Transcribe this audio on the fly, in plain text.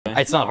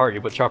It's not hard.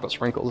 You put chocolate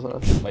sprinkles in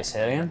it. Wait,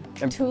 say it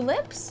again?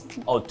 Tulips?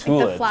 Oh, tulips.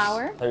 Like the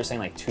flower? I thought you were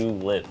saying like two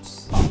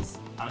lips. False.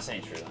 I'm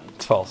saying true then.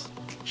 It's false.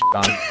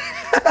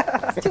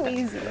 It's too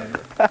easy.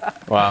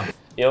 Wow.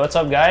 Yo, what's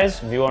up guys?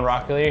 Version1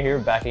 Rocket League here,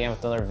 back again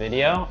with another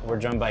video. We're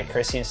joined by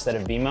Krissy instead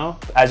of BMO.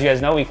 As you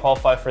guys know, we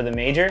qualified for the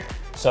major,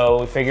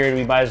 so we figured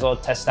we might as well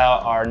test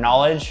out our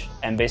knowledge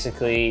and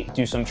basically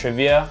do some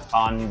trivia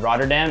on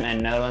Rotterdam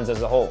and Netherlands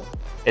as a whole.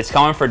 It's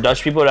common for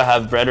Dutch people to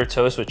have bread or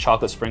toast with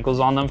chocolate sprinkles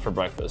on them for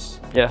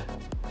breakfast. Yeah,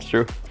 it's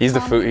true. He's the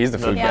food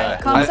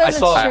Yeah, guy. Comm says it's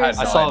true, I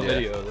so- saw a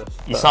video of this.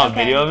 You saw a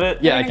video of it?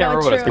 Yeah, I We're can't gonna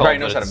remember go what it's true. called. He probably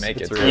knows but how to make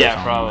it. it's really-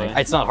 Yeah, probably.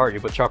 It's not hard. You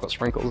put chocolate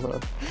sprinkles in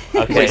it.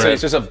 Okay. Wait, so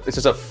it's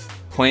just a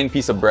plain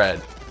piece of bread,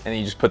 and then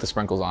you just put the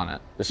sprinkles on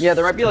it. Just Yeah,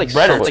 there might be like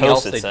Bread or something toast,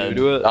 else it they said.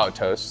 do to it. Oh,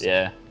 toast.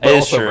 Yeah, But it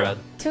is also true. bread.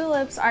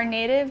 Tulips are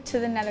native to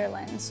the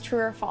Netherlands. True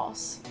or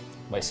false?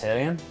 Wait, say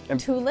it again?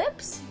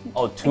 Tulips?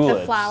 Oh, tulips.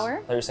 the flower?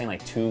 I thought you were saying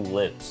like two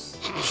lips.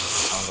 I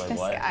was like, This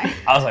what? guy.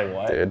 I was like,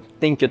 what? Dude, I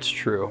think it's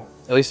true.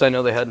 At least I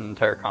know they had an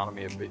entire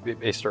economy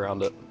based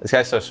around it. this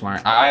guy's so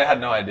smart. I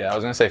had no idea. I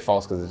was gonna say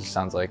false because it just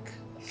sounds like.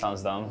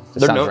 Sounds dumb.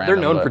 Just sounds They're random,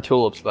 known but for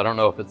tulips, but I don't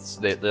know if it's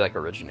they like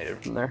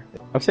originated from there.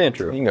 I'm saying You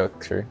true. can go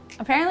true.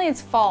 Apparently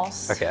it's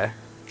false. Okay.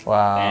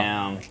 Wow.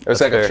 Damn. It was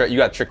That's like fair. you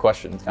got trick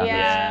questions. Kind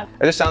Yeah. Of.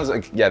 It just sounds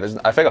like I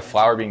feel like a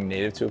flower being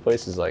native to a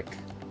place is like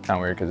kind of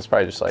weird because it's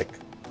probably just like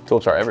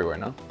tulips are everywhere,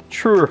 no?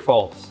 True or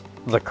false?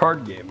 The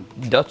card game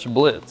Dutch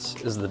Blitz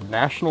is the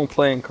national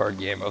playing card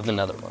game of the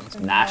Netherlands.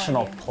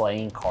 National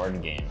playing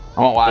card game. I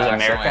won't lie. Does I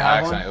America accidentally, have I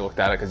accidentally looked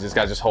at it because this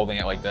guy's just holding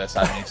it like this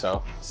at me.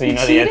 So So you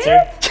know the You answer?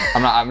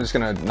 I'm just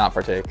gonna not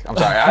partake. I'm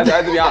sorry. I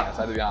had to be honest.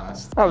 I had to be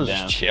honest. I was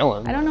Damn. just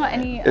chilling. I don't know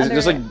any It's other...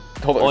 just like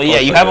hold it. Well, yeah,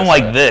 close you have them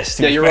like yeah. this.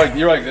 to Yeah, be you're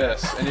fair. like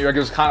this, and it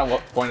was kind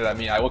of pointed at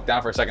me. I looked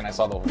down for a second. I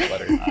saw the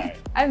letter. Alright.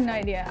 I have no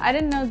idea. I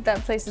didn't know that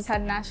places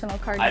had national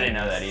card games. I didn't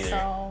know that either.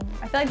 So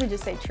I feel like we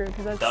just say true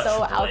because that's Dutch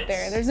so out Blitz.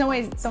 there. There's no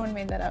way someone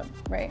made that up,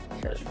 right?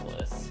 Dutch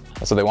Blitz.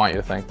 That's what they want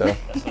you to think, though.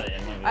 That's what it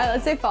might be. All right,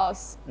 let's say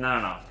false.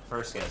 No.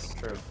 First guess.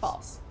 True.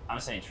 False. I'm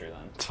saying true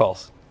then. It's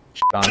false.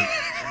 Done.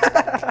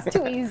 It's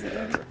too easy.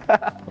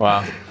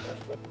 Wow.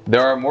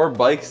 There are more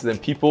bikes than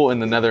people in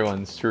the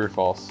Netherlands. True or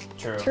false?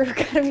 True. True,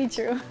 gotta be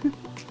true.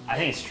 I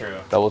think it's true.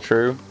 Double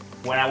true.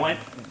 When I went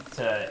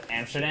to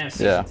Amsterdam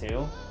season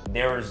 2,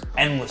 there was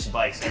endless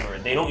bikes everywhere.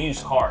 They don't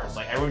use cars.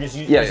 Like everyone just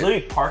uses. Yeah, There's yeah.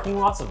 literally parking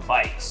lots of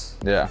bikes.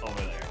 Yeah.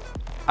 Over there.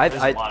 There's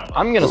a lot of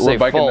I'm gonna We're say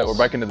biking. false We're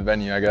biking to the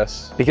venue, I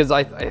guess. because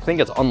I think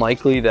it's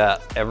unlikely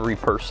that every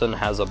person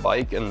has a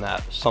bike and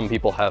that some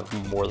people have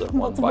more than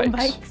one Multiple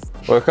bikes. bikes.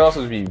 Well, it could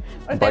also be Or if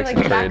they have bikes like in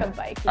a trade. backup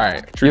bike. All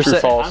right. True, You're true,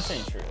 saying- false. I'm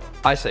saying true.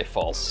 I say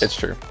false. It's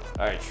true.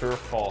 All right, true or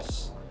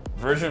false?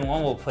 Version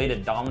 1 will play to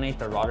dominate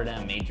the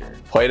Rotterdam major.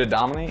 Play to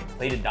dominate.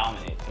 Play to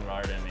dominate the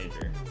Rotterdam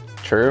major.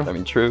 True. I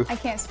mean, true. I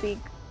can't speak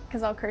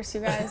because I'll curse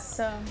you guys,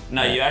 so.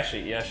 No, you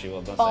actually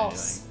will. Don't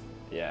False. say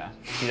anything. Yeah,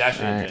 he's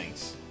actually a Alright.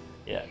 jinx.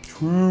 Yeah,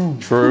 true.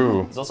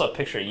 True. There's also a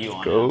picture of you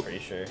on it, Go. I'm pretty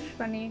sure.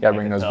 Funny. Gotta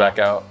bring those back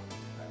out.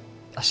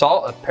 I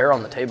saw a pair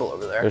on the table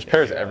over there. There's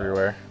pairs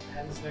everywhere.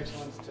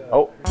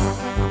 Oh.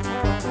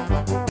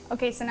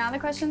 Okay, so now the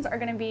questions are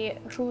gonna be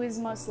who is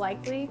most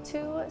likely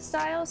to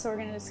style. So we're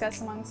gonna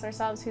discuss amongst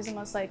ourselves who's the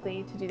most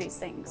likely to do these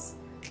things.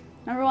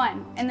 Number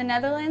 1, in the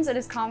Netherlands, it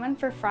is common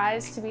for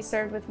fries to be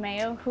served with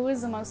mayo. Who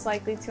is the most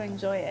likely to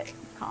enjoy it?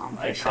 Comm.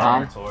 Like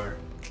Comm? Tor.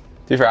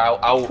 To be fair,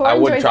 I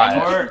would enjoys try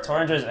anything. it.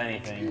 Tor enjoys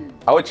anything.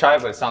 I would try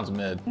it, but it sounds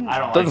mid. I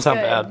don't Doesn't like sound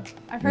Good.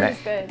 bad. I've heard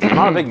it's good. I'm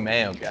not a big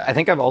mayo guy. I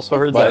think I've also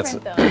heard But that.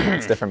 Different though.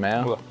 it's different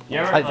mayo. You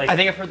ever, like, I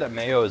think I've heard that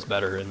mayo is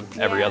better in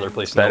every Yeah. other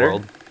place Better? in the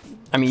world.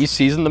 I mean, you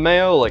season the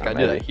mayo like I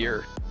did maybe. it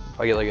here.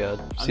 If I get like a I'm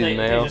seasoned thinking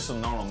mayo. just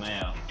some normal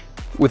mayo.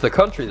 With a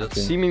country that's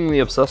seemingly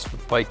obsessed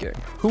with biking,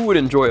 who would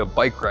enjoy a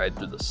bike ride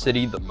through the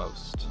city the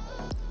most?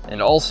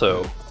 And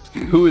also,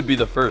 who would be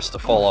the first to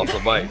fall off the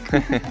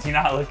bike? Do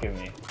not look at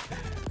me.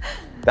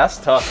 That's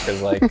tough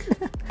because like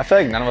I feel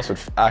like none of us would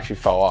actually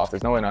fall off.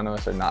 There's no way none of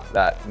us are not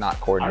I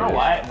coordinated. don't know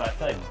why, but I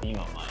feel like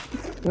Bimo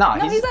might. Nah,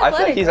 No, he's I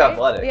feel like he's right?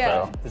 athletic.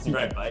 Yeah. So. Does he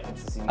ride bike?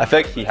 I feel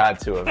like he had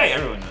to have. Hey,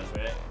 everyone knows,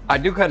 right? I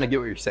do kind of get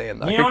what you're saying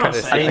though. You know what I'm I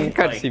saying? can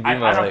kind of Like, see I Bimo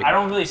don't, like. I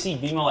don't really see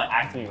Bimo like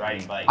actively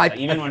riding bikes. I- Like,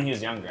 even when he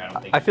was younger, I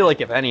don't think. I feel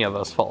like if any of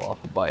us fall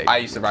off a bike, I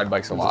used to ride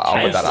bikes a lot.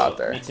 I'll put that out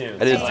there. Me too.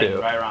 I did So, too.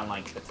 Like, right around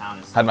like the town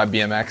and stuff. Had my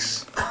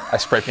BMX. I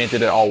spray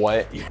painted it all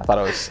white. I thought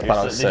it was Did you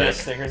have sick.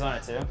 stickers on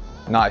it too?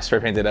 No, I spray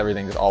painted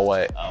everything just all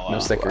white. Oh, wow. No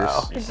stickers.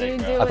 Wow. Did sick, you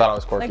bro. do I it, thought it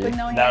was quirky. like with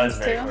no hands That was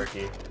very too?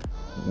 quirky.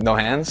 No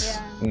hands?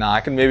 Yeah. Nah,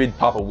 I could maybe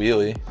pop a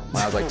wheelie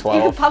when I was like You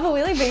 12. could pop a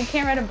wheelie, but you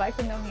can't ride a bike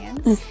with no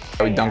hands.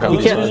 I would dunk on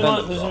Who's, can't who's, wheels.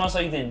 defend who's the most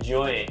likely to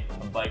enjoy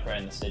a bike ride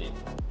in the city?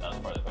 That was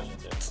part of the question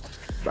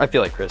too. I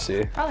feel like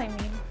Krissy. Probably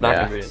me. Not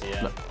Yeah. gonna be.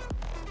 Yeah.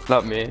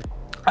 Not me.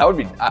 I would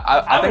be.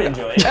 I would think,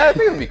 enjoy it. Yeah, I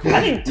think it would be cool.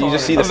 I think You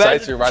just see Tor- the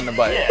sights. You're riding a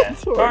bike. Yeah.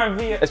 Torment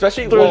V.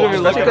 Especially Throws well, me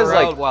especially looking because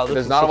around, like wow, this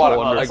there's is not a such lot a of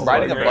like wonderful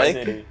riding a great bike.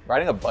 city.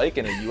 Riding a bike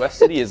in a U.S.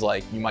 city is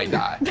like you might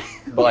die,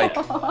 but like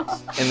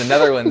in the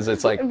Netherlands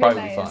it's like It'd be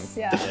probably nice, fun.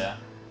 yeah. Yeah.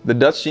 The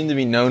Dutch seem to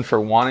be known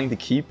for wanting to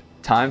keep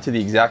time to the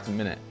exact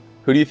minute.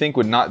 Who do you think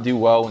would not do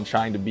well when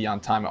trying to be on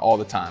time all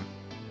the time?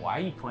 Why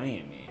are you pointing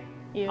at me?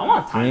 You. I'm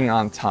on time. Being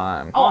on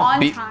time. Oh, on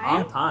Be-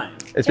 time? On time.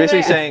 It's basically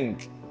yeah.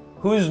 saying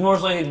Who's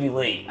most likely to be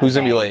late? who's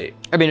gonna be Okay. late.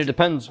 I mean, it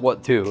depends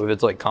what too. If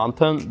it's like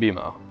content,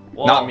 BMO.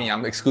 Well, Not me.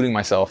 I'm excluding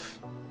myself.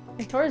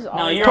 Tor's No,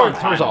 always you're on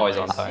Tor's time. always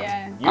on time.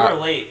 Yeah. You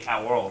were late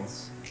at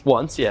Worlds.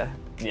 Once, yeah.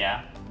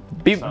 Yeah.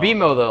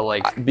 BMO though,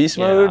 like Beast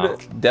you mode know.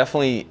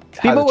 definitely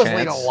has BMO a was chance.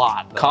 late a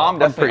lot. Though. Comm I'm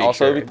definitely pretty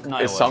also sure. No,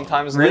 it is wasn't.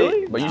 sometimes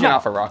Really? late, but usually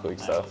not for Rocket League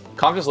stuff.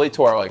 Comm just late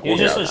to our like You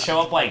just would workout.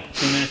 show up like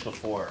 2 minutes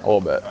before. A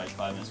little bit. Or like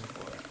 5 minutes before.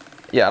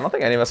 Yeah, I don't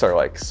think any of us are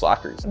like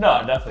slackers. in No,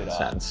 that definitely not.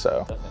 sense,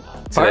 so. Definitely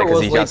not. Fire Because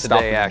was he late got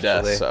stopped today, at the desk,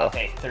 actually. so.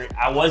 Okay,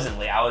 I wasn't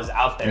late. I was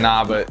out there.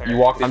 Nah, but you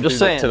walked I'm into just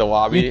saying. to the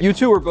lobby. You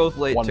two were both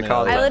late 1 to minute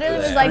content. I literally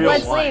was today. like,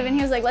 let's 3:01. leave. And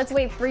he was like, let's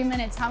wait 3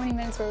 minutes. How many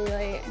minutes were we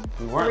late?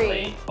 We weren't 3.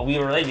 late. We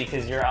were late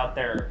because you're out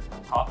there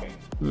talking.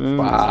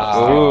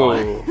 Wow.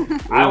 Ooh.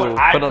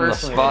 I put on the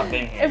personally spot. would have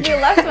been here. If you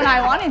left when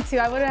I wanted to,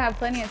 I would have had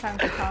plenty of time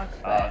to talk.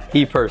 But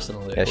He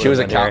personally. Yeah, she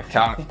wasn't here.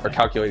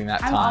 calculating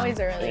that I'm time always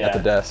early. Yeah. at the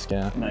desk,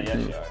 yeah. No,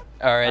 yes, you are.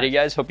 Alrighty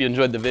guys, hope you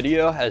enjoyed the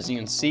video. As you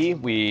can see,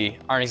 we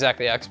aren't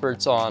exactly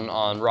experts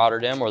on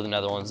Rotterdam or the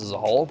Netherlands as a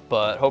whole,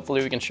 but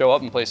hopefully we can show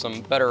up and play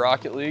some better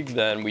Rocket League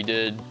than we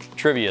did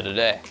trivia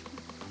today.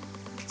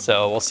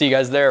 So we'll see you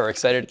guys there. We're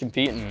excited to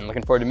compete and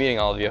looking forward to meeting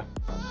all of you.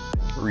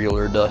 Real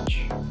or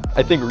Dutch?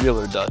 I think real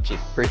or Dutch is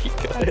pretty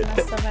That's good.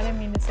 messed up. I didn't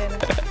mean to say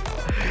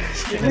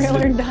that. Real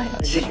or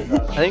Dutch?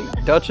 I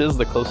think Dutch is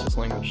the closest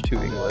language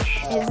to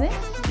English. Is it?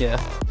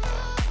 Yeah.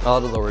 A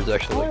lot of the words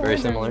actually All look the very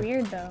words are similar.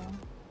 weird though.